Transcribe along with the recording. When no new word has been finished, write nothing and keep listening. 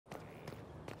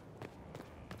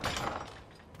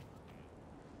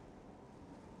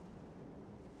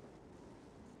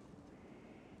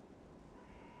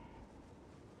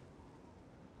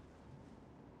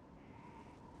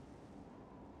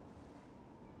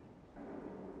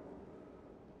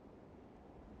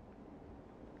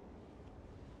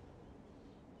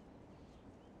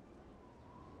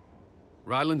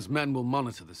Ryland's men will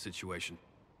monitor the situation.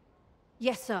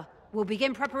 Yes, sir. We'll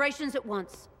begin preparations at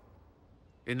once.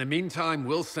 In the meantime,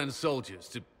 we'll send soldiers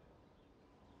to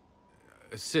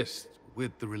assist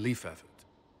with the relief effort.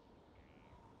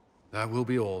 That will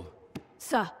be all.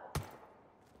 Sir.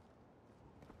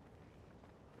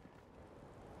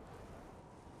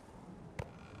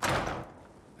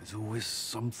 There's always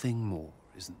something more,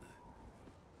 isn't there?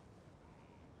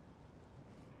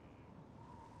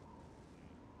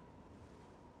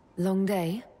 Long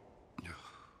day?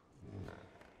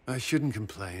 I shouldn't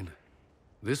complain.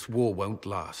 This war won't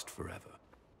last forever.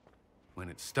 When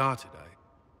it started,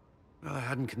 I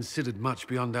hadn't considered much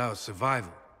beyond our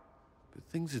survival. But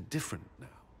things are different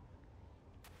now.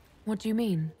 What do you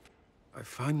mean? I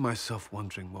find myself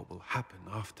wondering what will happen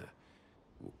after.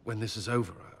 When this is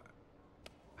over,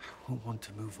 I won't want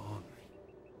to move on.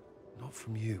 Not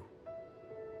from you.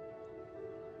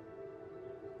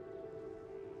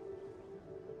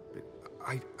 But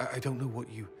I don't know what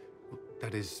you...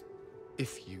 That is,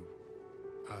 if you...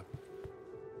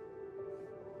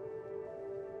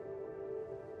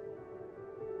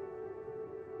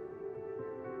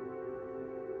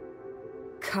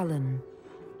 Cullen,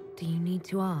 do you need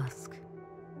to ask?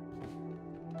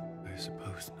 I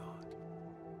suppose not.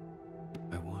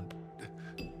 I want...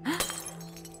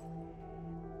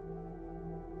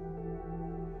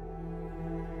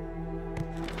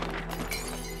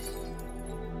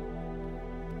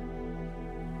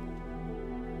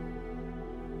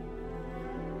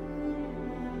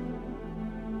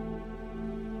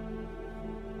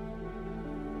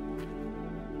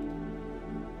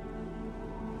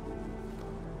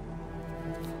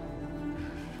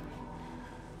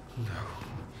 No.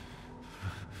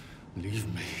 Leave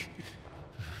me.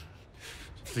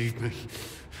 Leave me.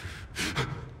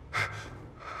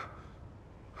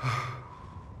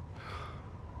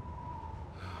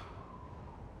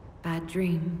 Bad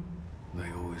dream. They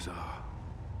always are.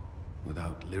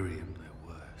 Without lyrium, they're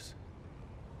worse.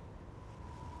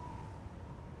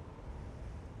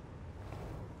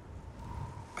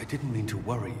 I didn't mean to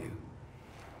worry you.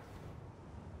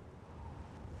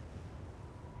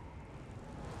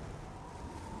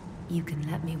 You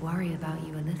can let me worry about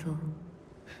you a little.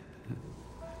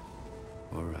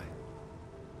 All right.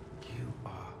 You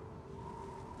are...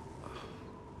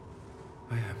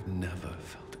 I have never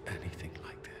felt anything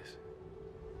like this.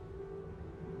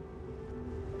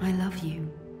 I love you.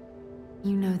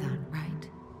 You know that, right?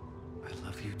 I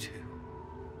love you too.